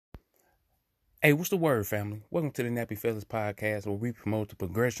Hey, what's the word, family? Welcome to the Nappy Fellas podcast, where we promote the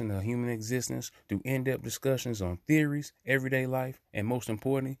progression of human existence through in-depth discussions on theories, everyday life, and most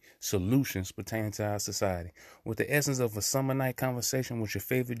importantly, solutions pertaining to our society. With the essence of a summer night conversation with your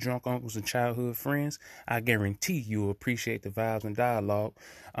favorite drunk uncles and childhood friends, I guarantee you'll appreciate the vibes and dialogue.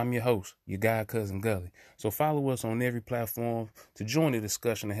 I'm your host, your god cousin Gully. So follow us on every platform to join the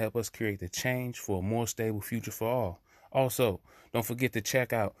discussion and help us create the change for a more stable future for all. Also, don't forget to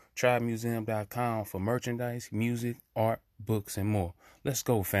check out tribemuseum.com for merchandise, music, art, books, and more. Let's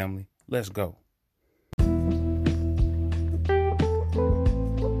go, family. Let's go.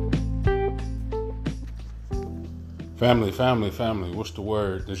 Family. What's the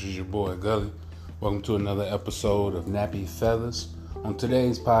word? This is your boy, Gully. Welcome to another episode of Nappy Feathers. On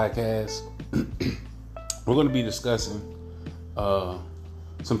today's podcast, we're going to be discussing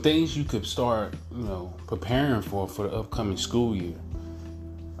some things you could start, preparing for the upcoming school year.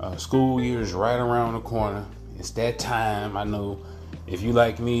 School year is right around the corner. It's that time. I know if you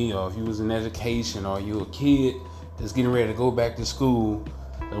like me, or if you was in education, or you a kid that's getting ready to go back to school,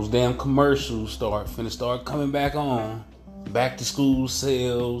 those damn commercials finna start coming back on. Back to school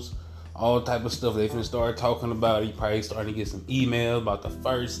sales, all type of stuff they finna start talking about. You probably starting to get some emails about the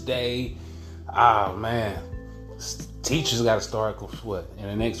first day. Ah, man. Teachers got to start, in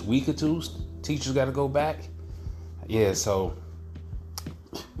the next week or two? Teachers got to go back? Yeah, so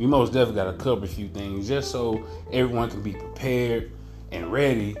we most definitely got to cover a few things just so everyone can be prepared and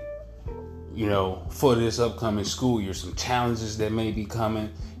ready, for this upcoming school year. Some challenges that may be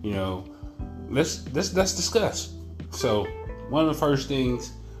coming, let's discuss. So one of the first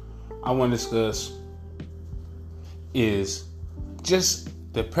things I want to discuss is just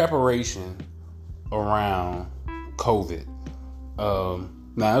the preparation around COVID.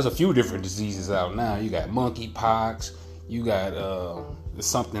 Now there's a few different diseases out now. You got monkeypox. You got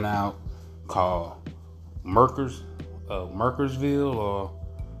something out called Merkersville, or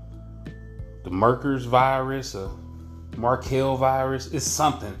the Merkers virus, or Markel virus. It's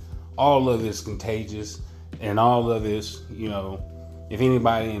something. All of it's contagious, and all of it's, if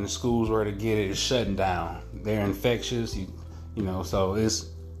anybody in the schools were to get it, it's shutting down. They're infectious, so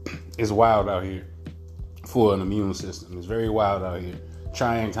it's wild out here for an immune system. It's very wild out here.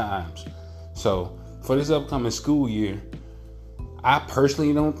 Trying times. So for this upcoming school year, I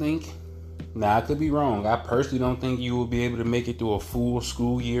personally don't think, now I could be wrong, I personally don't think you will be able to make it through a full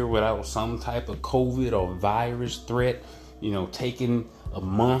school year without some type of COVID or virus threat, taking a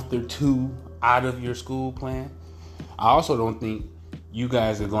month or two out of your school plan. I also don't think you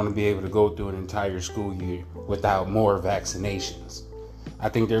guys are going to be able to go through an entire school year without more vaccinations. I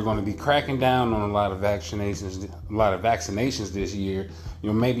think they're going to be cracking down on a lot of vaccinations this year.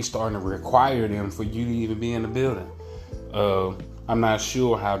 Maybe starting to require them for you to even be in the building. I'm not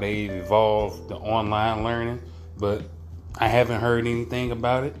sure how they've evolved the online learning, but I haven't heard anything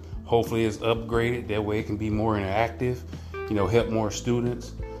about it. Hopefully it's upgraded. That way it can be more interactive, help more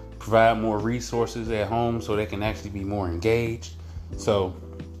students, provide more resources at home so they can actually be more engaged. So,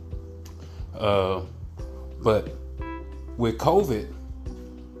 but with COVID,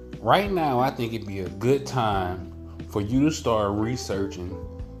 right now, I think it'd be a good time for you to start researching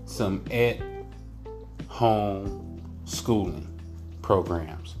some at-home schooling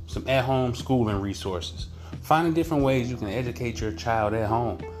programs, some at-home schooling resources. Finding different ways you can educate your child at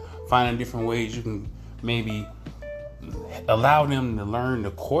home. Finding different ways you can maybe allow them to learn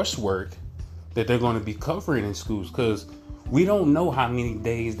the coursework that they're going to be covering in schools, because we don't know how many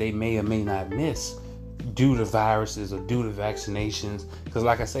days they may or may not miss due to viruses or due to vaccinations. Because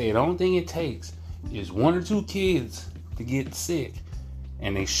like I say, the only thing it takes is one or two kids to get sick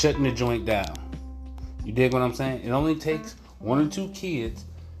and they shutting the joint down. You dig what I'm saying? It only takes one or two kids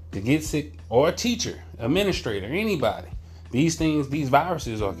to get sick, or a teacher, administrator, anybody. These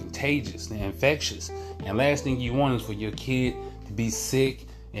viruses are contagious, they're infectious. And last thing you want is for your kid to be sick.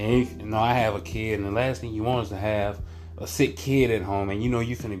 And I have a kid, and the last thing you want is to have a sick kid at home, and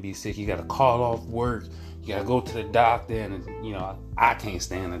you're finna be sick. You gotta call off work. You gotta go to the doctor, and I can't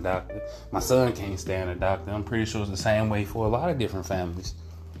stand the doctor. My son can't stand the doctor. I'm pretty sure it's the same way for a lot of different families.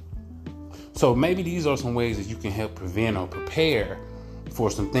 So maybe these are some ways that you can help prevent or prepare for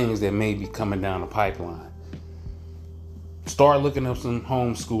some things that may be coming down the pipeline. Start looking up some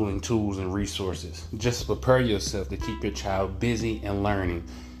homeschooling tools and resources. Just prepare yourself to keep your child busy and learning.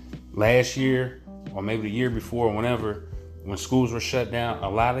 Last year, or maybe the year before, when schools were shut down, a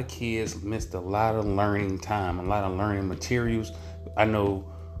lot of kids missed a lot of learning time, a lot of learning materials. I know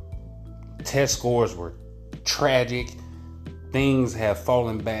test scores were tragic. Things have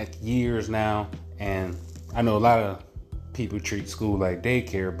fallen back years now, and I know a lot of people treat school like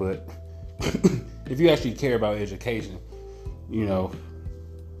daycare, but if you actually care about education, you know,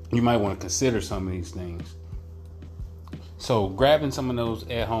 you might want to consider some of these things. So grabbing some of those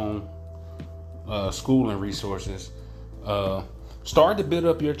at-home schooling resources, start to build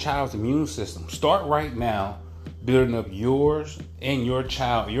up your child's immune system. Start right now building up yours and your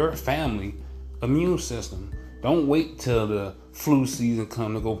family immune system. Don't wait till the flu season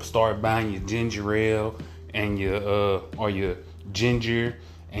come to go start buying your ginger ale and your ginger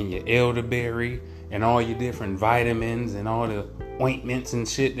and your elderberry and all your different vitamins and all the ointments and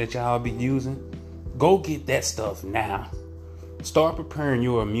shit that y'all be using. Go get that stuff now. Start preparing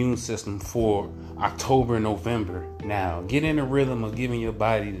your immune system for October and November now. Get in the rhythm of giving your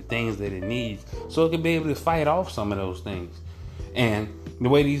body the things that it needs so it can be able to fight off some of those things. And the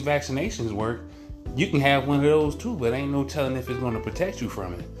way these vaccinations work, you can have one of those too, but ain't no telling if it's going to protect you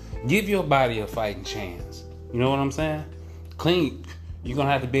from it. Give your body a fighting chance. You know what I'm saying? Clean. You're going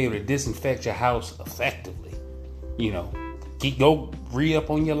to have to be able to disinfect your house effectively. You know, go re-up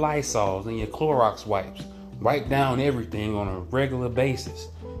on your Lysols and your Clorox wipes. Wipe down everything on a regular basis.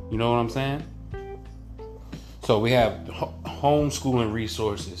 You know what I'm saying? So we have homeschooling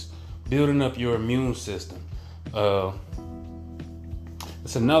resources, building up your immune system.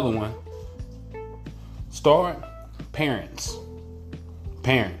 It's another one. Start parents.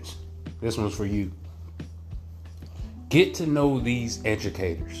 This one's for you. Get to know these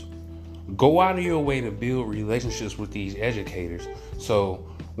educators. Go out of your way to build relationships with these educators. So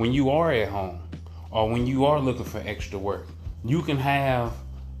when you are at home or when you are looking for extra work, you can have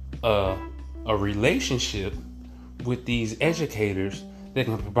a relationship with these educators that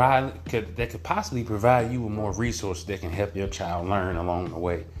could possibly provide you with more resources that can help your child learn along the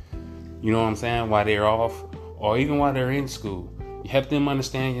way. You know what I'm saying? While they're off or even while they're in school, you help them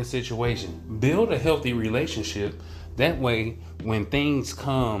understand your situation. Build a healthy relationship. That way, when things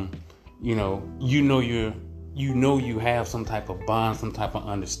come, you have some type of bond, some type of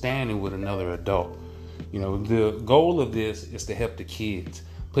understanding with another adult. You know, the goal of this is to help the kids,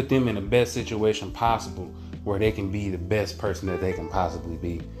 put them in the best situation possible where they can be the best person that they can possibly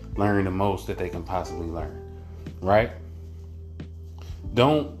be, learn the most that they can possibly learn, right?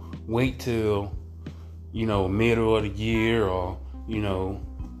 Don't wait till, middle of the year or,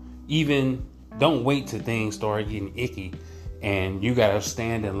 even don't wait till things start getting icky and you got to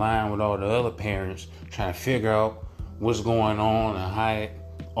stand in line with all the other parents trying to figure out what's going on and how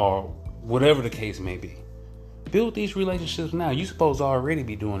or whatever the case may be. Build these relationships now. You're supposed to already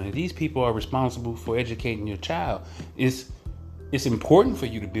be doing it. These people are responsible for educating your child. It's important for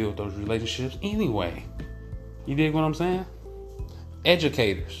you to build those relationships anyway. You dig what I'm saying?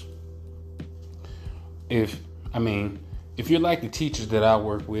 Educators. If you're like the teachers that I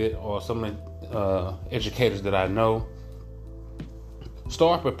work with or some of the educators that I know,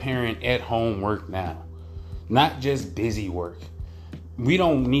 start preparing at-home work now. Not just busy work. We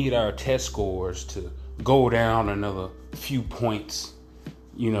don't need our test scores to go down another few points,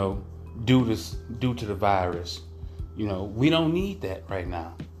 due to the virus. We don't need that right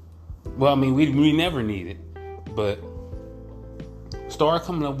now. Well, we never need it, but start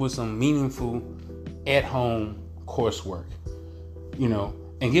coming up with some meaningful at-home coursework,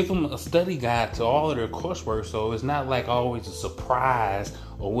 and give them a study guide to all of their coursework so it's not like always a surprise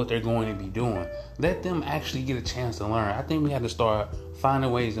or what they're going to be doing. Let them actually get a chance to learn. I think we have to start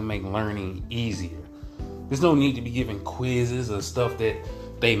finding ways to make learning easier. There's no need to be giving quizzes or stuff that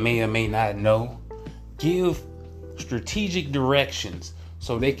they may or may not know. Give strategic directions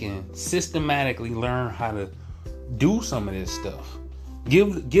so they can systematically learn how to do some of this stuff.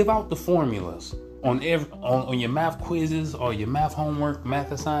 Give out the formulas on your math quizzes or your math homework,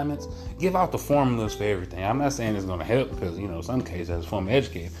 math assignments. Give out the formulas for everything. I'm not saying it's going to help because, some cases as a former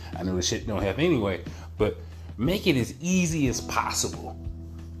educator, I know this shit don't help anyway. But make it as easy as possible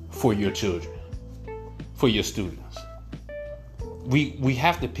for your children, for your students. We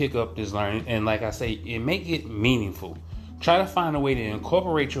have to pick up this learning, and like I say, make it meaningful. Try to find a way to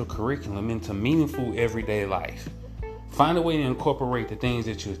incorporate your curriculum into meaningful everyday life. Find a way to incorporate the things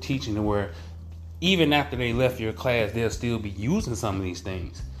that you're teaching to where even after they left your class, they'll still be using some of these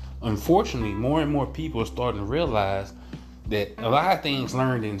things. Unfortunately, more and more people are starting to realize that a lot of things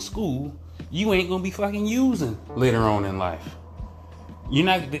learned in school, you ain't gonna be fucking using later on in life. You're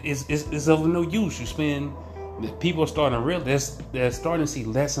not. It's of no use. People are starting to realize they're starting to see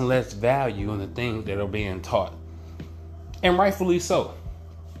less and less value in the things that are being taught, and rightfully so.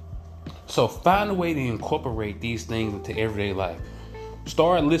 So find a way to incorporate these things into everyday life.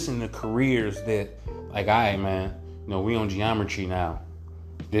 Start listening to careers that, like we on geometry now.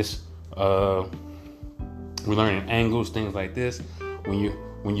 We're learning angles, things like this. When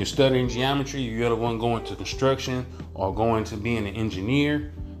When you're studying geometry, you're the one going to construction or going to being an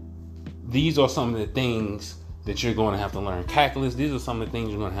engineer. These are some of the things that you're going to have to learn. Calculus, these are some of the things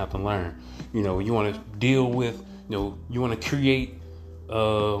you're going to have to learn. You want to deal with, you want to create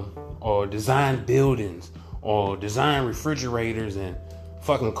or design buildings or design refrigerators and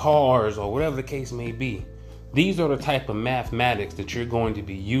fucking cars or whatever the case may be. These are the type of mathematics that you're going to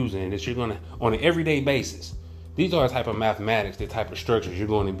be using, that you're going to, on an everyday basis. These are the type of mathematics, the type of structures you're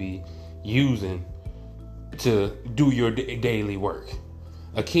going to be using to do your daily work.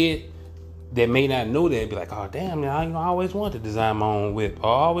 A kid that may not know that be like, oh damn, I always wanted to design my own whip. I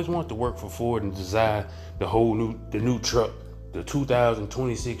always wanted to work for Ford and design the new truck, the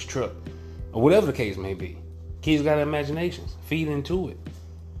 2026 truck, or whatever the case may be. Kids got imaginations. Feed into it.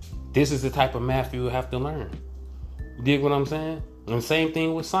 This is the type of math you have to learn. You dig what I'm saying? And same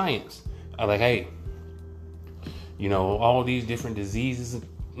thing with science. I'm like, hey, all these different diseases,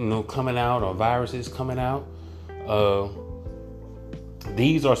 coming out, or viruses coming out.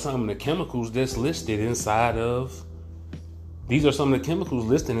 These are some of the chemicals that's listed inside of. These are some of the chemicals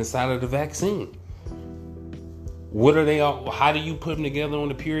listed inside of the vaccine. What are they all? How do you put them together on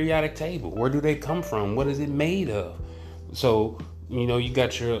the periodic table? Where do they come from? What is it made of? So, you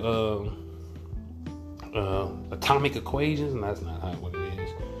got your atomic equations, and that's not what it is.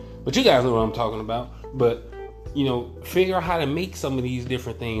 But you guys know what I'm talking about. But, figure out how to make some of these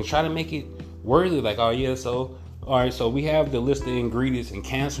different things. Try to make it worthy. Like, oh yeah, so, all right, so we have the list of ingredients in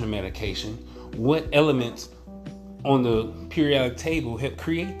cancer medication. What elements on the periodic table help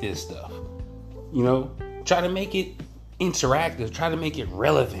create this stuff? Try to make it interactive. Try to make it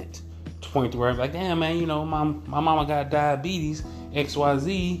relevant to the point where I'm like, damn, man, my mama got diabetes,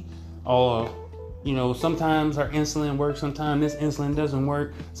 XYZ, or, sometimes her insulin works, sometimes this insulin doesn't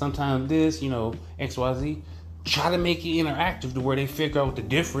work, sometimes this, XYZ. Try to make it interactive to where they figure out the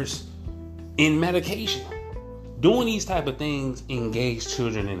difference in medication. Doing these type of things engage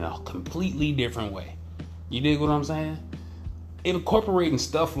children in a completely different way. You dig what I'm saying? Incorporating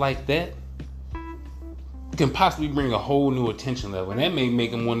stuff like that can possibly bring a whole new attention level, and that may make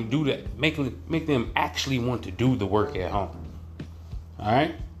them want to do that, make them actually want to do the work at home. All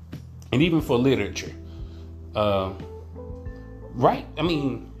right, and even for literature, right? I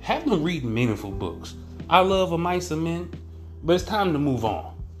mean, have them read meaningful books. I love A Mice and Men, but it's time to move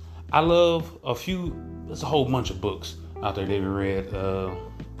on. I love there's a whole bunch of books out there they've read.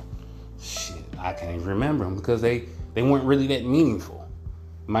 I can't even remember them because they weren't really that meaningful.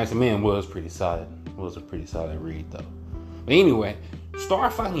 Mice and Men was pretty solid. Was a pretty solid read though. But anyway,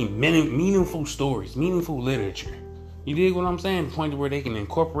 start finding meaningful stories, meaningful literature. You dig what I'm saying? The point where they can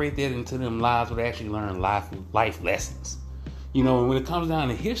incorporate that into them lives, where they actually learn life lessons. And when it comes down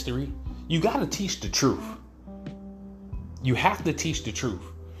to history, you got to teach the truth. You have to teach the truth.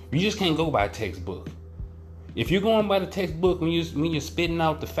 You just can't go by a textbook. If you're going by the textbook when you're spitting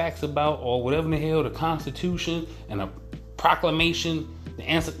out the facts about, or whatever the hell, the Constitution and a proclamation, the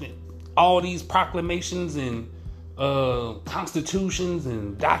answer. All these proclamations and constitutions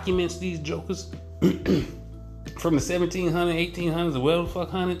and documents, these jokers from the 1700s, 1800s, or whatever the fuck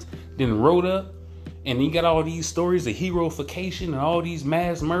hundreds, then wrote up, and you got all these stories of heroification and all these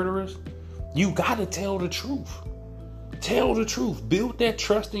mass murderers. You gotta tell the truth. Tell the truth. Build that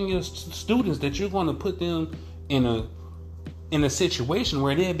trust in your students that you're going to put them in a situation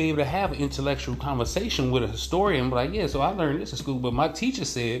where they'll be able to have an intellectual conversation with a historian. But like, yeah, so I learned this in school, but my teacher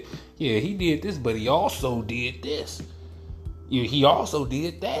said, yeah, he did this, but he also did this. He also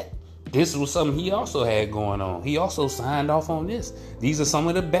did that. This was something he also had going on. He also signed off on this. These are some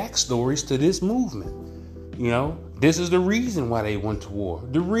of the backstories to this movement. This is the reason why they went to war.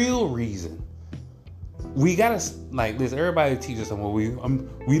 The real reason. We gotta, like this, everybody teaches someone,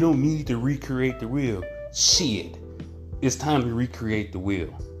 we don't need to recreate the wheel. Shit. It's time to recreate the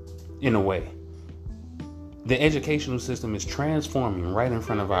wheel, in a way. The educational system is transforming right in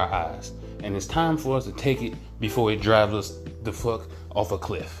front of our eyes. And it's time for us to take it before it drives us the fuck off a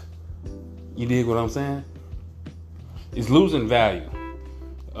cliff. You dig what I'm saying? It's losing value.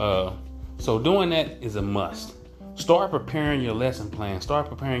 So doing that is a must. Start preparing your lesson plan. Start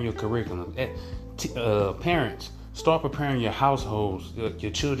preparing your curriculum. Parents, start preparing your households,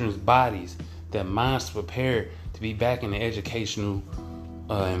 your children's bodies, their minds to prepare to be back in the educational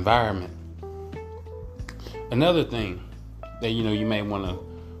environment. Another thing that you may want to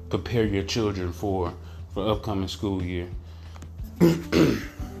prepare your children for upcoming school year.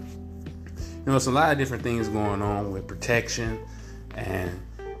 It's a lot of different things going on with protection and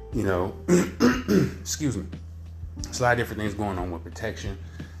excuse me. There's a lot of different things going on with protection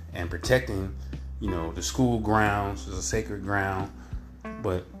and protecting, the school grounds is a sacred ground.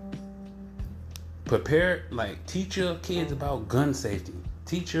 But teach your kids about gun safety.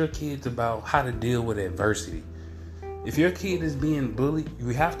 Teach your kids about how to deal with adversity. If your kid is being bullied, you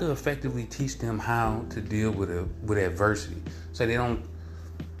have to effectively teach them how to deal with adversity, so they don't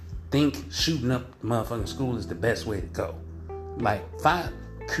think shooting up motherfucking school is the best way to go.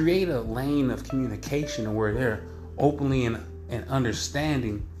 Create a lane of communication where they're openly and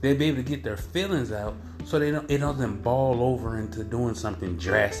understanding. They'll be able to get their feelings out, so it doesn't ball over into doing something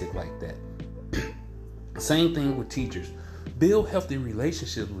drastic like that. Same thing with teachers. Build healthy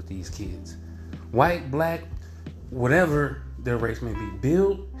relationships with these kids. White, black, whatever their race may be.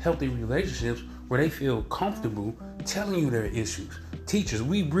 Build healthy relationships where they feel comfortable telling you their issues. Teachers,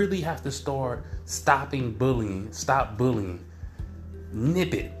 we really have to start stopping bullying. Stop bullying.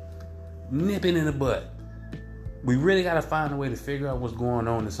 Nip it in the butt. We really got to find a way to figure out what's going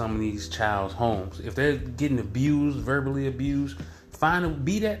on in some of these child's homes. If they're getting abused, verbally abused,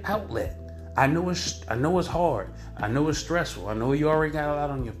 be that outlet. I know it's hard. I know it's stressful. I know you already got a lot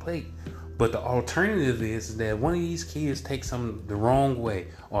on your plate. But the alternative is that one of these kids takes something the wrong way,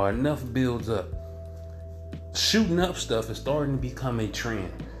 or enough builds up. Shooting up stuff is starting to become a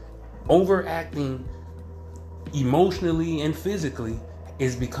trend. Overacting emotionally and physically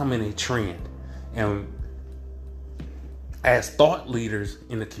is becoming a trend. And as thought leaders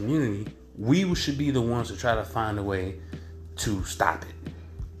in the community, we should be the ones to try to find a way to stop it,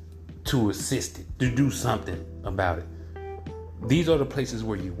 to assist it, to do something about it. These are the places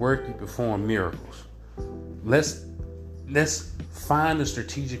where you work, you perform miracles. Let's find a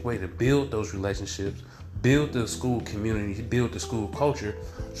strategic way to build those relationships, build the school community, build the school culture,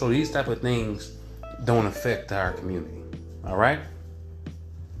 so these type of things don't affect our community. All right?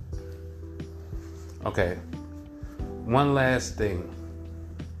 Okay. One last thing.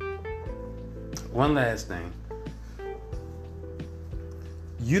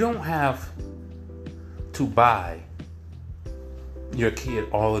 You don't have to buy your kid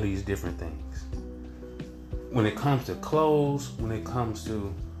all of these different things. When it comes to clothes, when it comes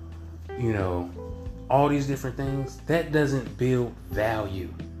to, all these different things, that doesn't build value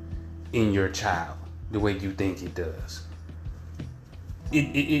in your child the way you think it does.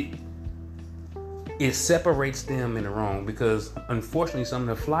 It separates them in the wrong, because unfortunately some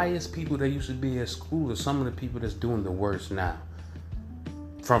of the flyest people that used to be at school are some of the people that's doing the worst now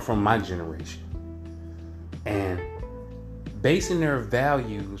from my generation. And basing their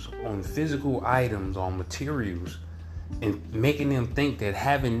values on physical items, on materials, and making them think that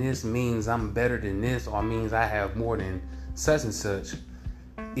having this means I'm better than this, or means I have more than such and such,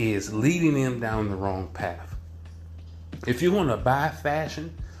 is leading them down the wrong path. If you want to buy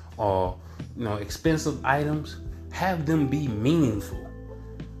fashion or expensive items, have them be meaningful.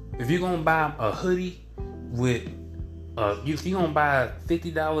 If you're gonna buy a hoodie if you're gonna buy a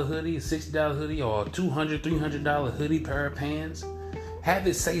 $50 hoodie, a $60 hoodie, or a $200, $300 hoodie, pair of pants, have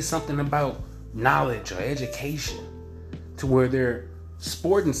it say something about knowledge or education, to where they're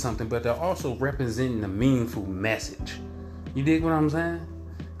sporting something, but they're also representing a meaningful message. You dig what I'm saying?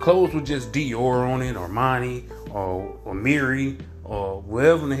 Clothes with just Dior on it, or Armani, or Miri, or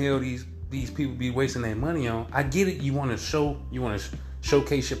whatever the hell these people be wasting their money on. I get it. You want to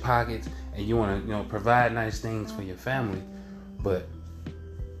showcase your pockets, and you want to provide nice things for your family, but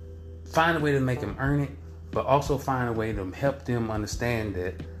find a way to make them earn it, but also find a way to help them understand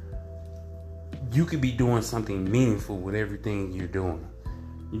that you could be doing something meaningful with everything you're doing.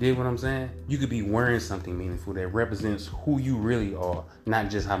 You dig what I'm saying? You could be wearing something meaningful that represents who you really are, not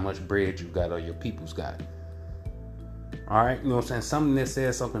just how much bread you got or your people's got. All right, you know what I'm saying? Something that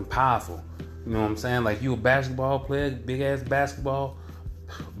says something powerful. You know what I'm saying? Like, you a basketball player, big ass basketball,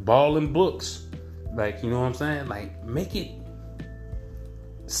 ball and books. Like, you know what I'm saying? Like,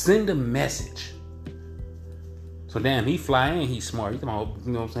 send a message. So damn, he fly in, he's smart. He come out,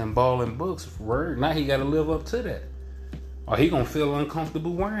 you know what I'm saying, ball and books. Word. Now he got to live up to that, or he gonna feel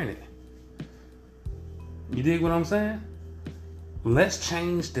uncomfortable wearing it. You dig what I'm saying? Let's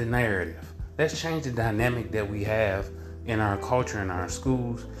change the narrative. Let's change the dynamic that we have in our culture, in our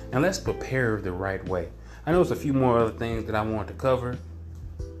schools, and let's prepare the right way. I know there's a few more other things that I want to cover,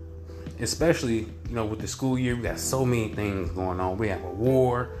 especially, with the school year. We got so many things going on. We have a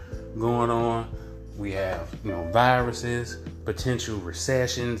war going on. We have, viruses, potential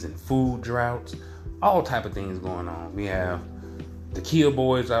recessions and food droughts, all type of things going on. We have the Kia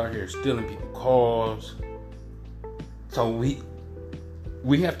boys out here stealing people's cars. So we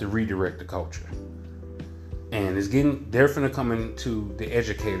have to redirect the culture. And they're finna come into the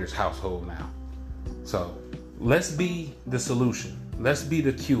educator's household now. So let's be the solution. Let's be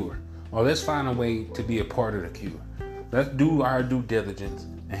the cure. Or let's find a way to be a part of the cure. Let's do our due diligence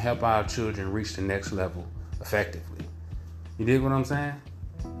and help our children reach the next level effectively. You dig what I'm saying?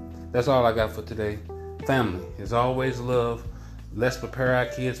 That's all I got for today. Family, as always, love. Let's prepare our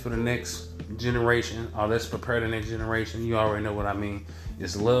kids for the next generation, or let's prepare the next generation. You already know what I mean.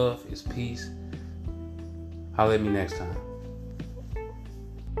 It's love, it's peace. Holler at me next time.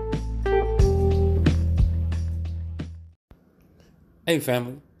 Hey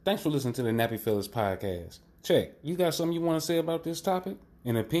family, thanks for listening to the Nappy Fellas podcast. Check, you got something you want to say about this topic?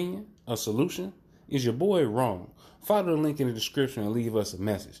 An opinion? A solution? Is your boy wrong? Follow the link in the description and leave us a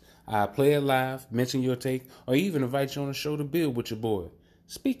message. I'll play it live, mention your take, or even invite you on the show to build with your boy.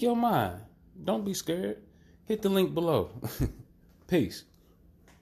 Speak your mind. Don't be scared. Hit the link below. Peace.